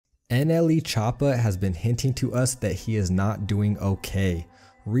NLE Choppa has been hinting to us that he is not doing okay.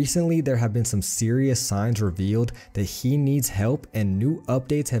 Recently, there have been some serious signs revealed that he needs help, and new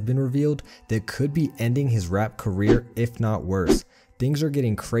updates have been revealed that could be ending his rap career, if not worse. Things are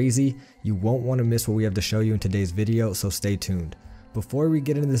getting crazy. You won't want to miss what we have to show you in today's video, so stay tuned. Before we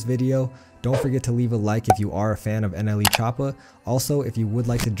get into this video, don't forget to leave a like if you are a fan of NLE Choppa. Also, if you would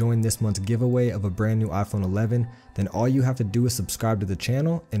like to join this month's giveaway of a brand new iPhone 11, then all you have to do is subscribe to the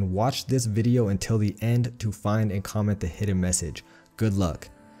channel and watch this video until the end to find and comment the hidden message. Good luck.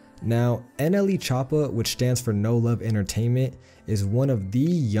 Now, NLE Choppa, which stands for No Love Entertainment, is one of the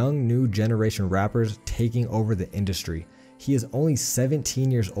young new generation rappers taking over the industry. He is only 17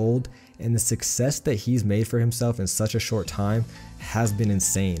 years old, and the success that he's made for himself in such a short time has been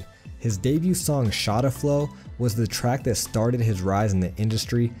insane. His debut song Shotta Flow was the track that started his rise in the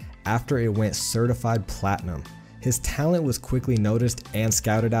industry after it went certified platinum. His talent was quickly noticed and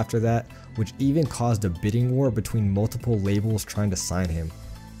scouted after that, which even caused a bidding war between multiple labels trying to sign him.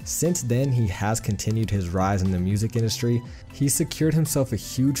 Since then, he has continued his rise in the music industry. He's secured himself a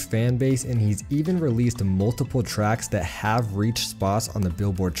huge fan base, and he's even released multiple tracks that have reached spots on the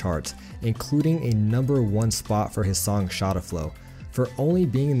Billboard charts, including a #1 spot for his song Shotta Flow. For only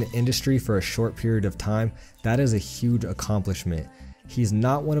being in the industry for a short period of time, that is a huge accomplishment. He's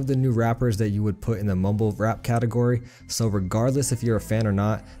not one of the new rappers that you would put in the mumble rap category, so regardless if you're a fan or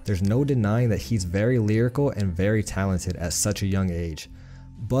not, there's no denying that he's very lyrical and very talented at such a young age.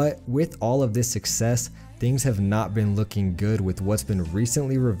 But with all of this success, things have not been looking good. With what's been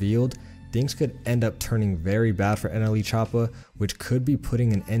recently revealed, things could end up turning very bad for NLE Choppa, which could be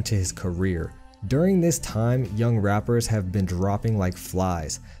putting an end to his career. During this time, young rappers have been dropping like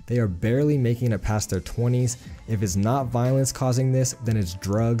flies. They are barely making it past their 20s. If it's not violence causing this, then it's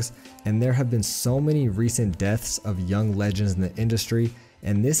drugs, and there have been so many recent deaths of young legends in the industry,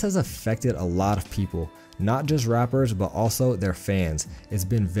 and this has affected a lot of people. Not just rappers, but also their fans. It's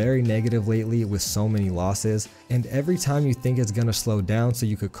been very negative lately with so many losses, and every time you think it's gonna slow down so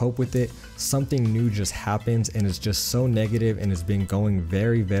you could cope with it, something new just happens, and it's just so negative, and it's been going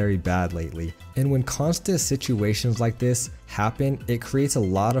very bad lately. And when constant situations like this happen, it creates a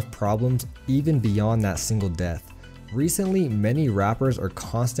lot of problems even beyond that single death. Recently, many rappers are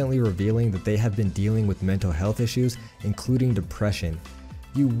constantly revealing that they have been dealing with mental health issues, including depression.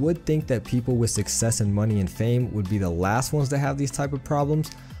 You would think that people with success and money and fame would be the last ones to have these type of problems,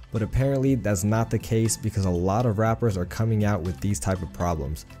 but apparently that's not the case because a lot of rappers are coming out with these type of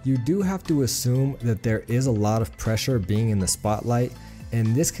problems. You do have to assume that there is a lot of pressure being in the spotlight,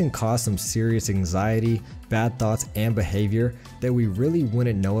 and this can cause some serious anxiety, bad thoughts, and behavior that we really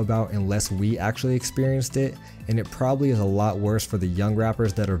wouldn't know about unless we actually experienced it, and it probably is a lot worse for the young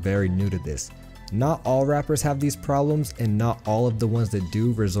rappers that are very new to this. Not all rappers have these problems, and not all of the ones that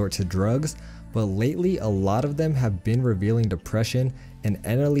do resort to drugs, but lately a lot of them have been revealing depression, and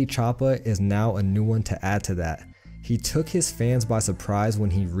NLE Choppa is now a new one to add to that. He took his fans by surprise when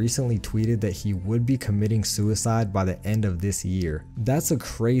he recently tweeted that he would be committing suicide by the end of this year. That's a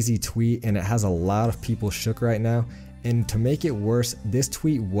crazy tweet, and it has a lot of people shook right now. And to make it worse, this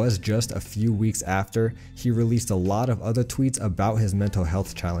tweet was just a few weeks after he released a lot of other tweets about his mental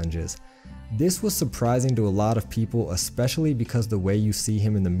health challenges. This was surprising to a lot of people, especially because the way you see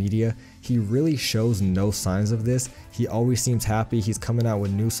him in the media, he really shows no signs of this. He always seems happy, he's coming out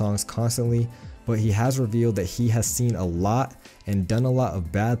with new songs constantly, but he has revealed that he has seen a lot and done a lot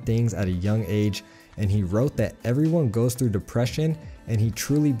of bad things at a young age, and he wrote that everyone goes through depression, and he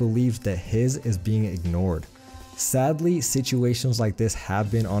truly believes that his is being ignored. Sadly, situations like this have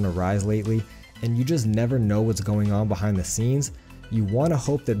been on a rise lately, and you just never know what's going on behind the scenes. You want to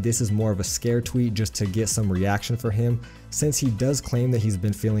hope that this is more of a scare tweet just to get some reaction for him. Since he does claim that he's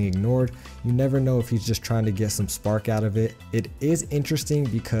been feeling ignored, you never know if he's just trying to get some spark out of it. It is interesting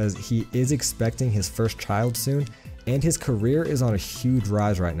because he is expecting his first child soon, and his career is on a huge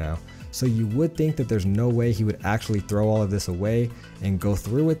rise right now. So you would think that there's no way he would actually throw all of this away and go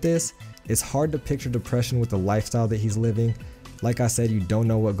through with this. It's hard to picture depression with the lifestyle that he's living. Like I said, you don't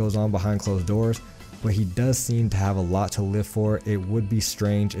know what goes on behind closed doors, but he does seem to have a lot to live for. It would be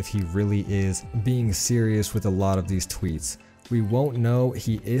strange if he really is being serious with a lot of these tweets. We won't know.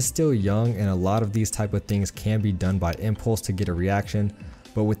 He is still young, and a lot of these type of things can be done by impulse to get a reaction.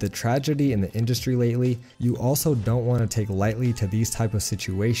 But with the tragedy in the industry lately, you also don't want to take lightly to these type of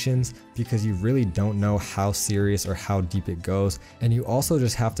situations because you really don't know how serious or how deep it goes. And you also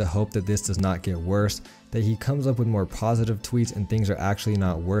just have to hope that this does not get worse, that he comes up with more positive tweets and things are actually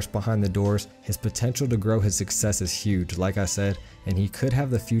not worse behind the doors. His potential to grow his success is huge. Like I said, and he could have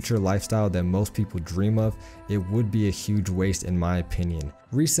the future lifestyle that most people dream of, it would be a huge waste in my opinion.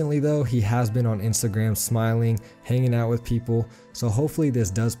 Recently though, he has been on Instagram smiling, hanging out with people, so hopefully this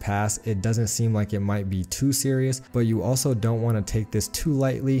does pass. It doesn't seem like it might be too serious, but you also don't want to take this too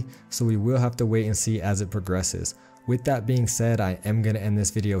lightly, so we will have to wait and see as it progresses. With that being said, I am going to end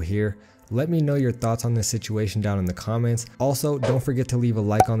this video here. Let me know your thoughts on this situation down in the comments. Also, don't forget to leave a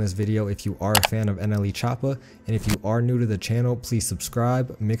like on this video if you are a fan of NLE Choppa, and if you are new to the channel, please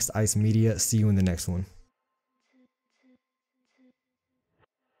subscribe. Mixed Ice Media, see you in the next one.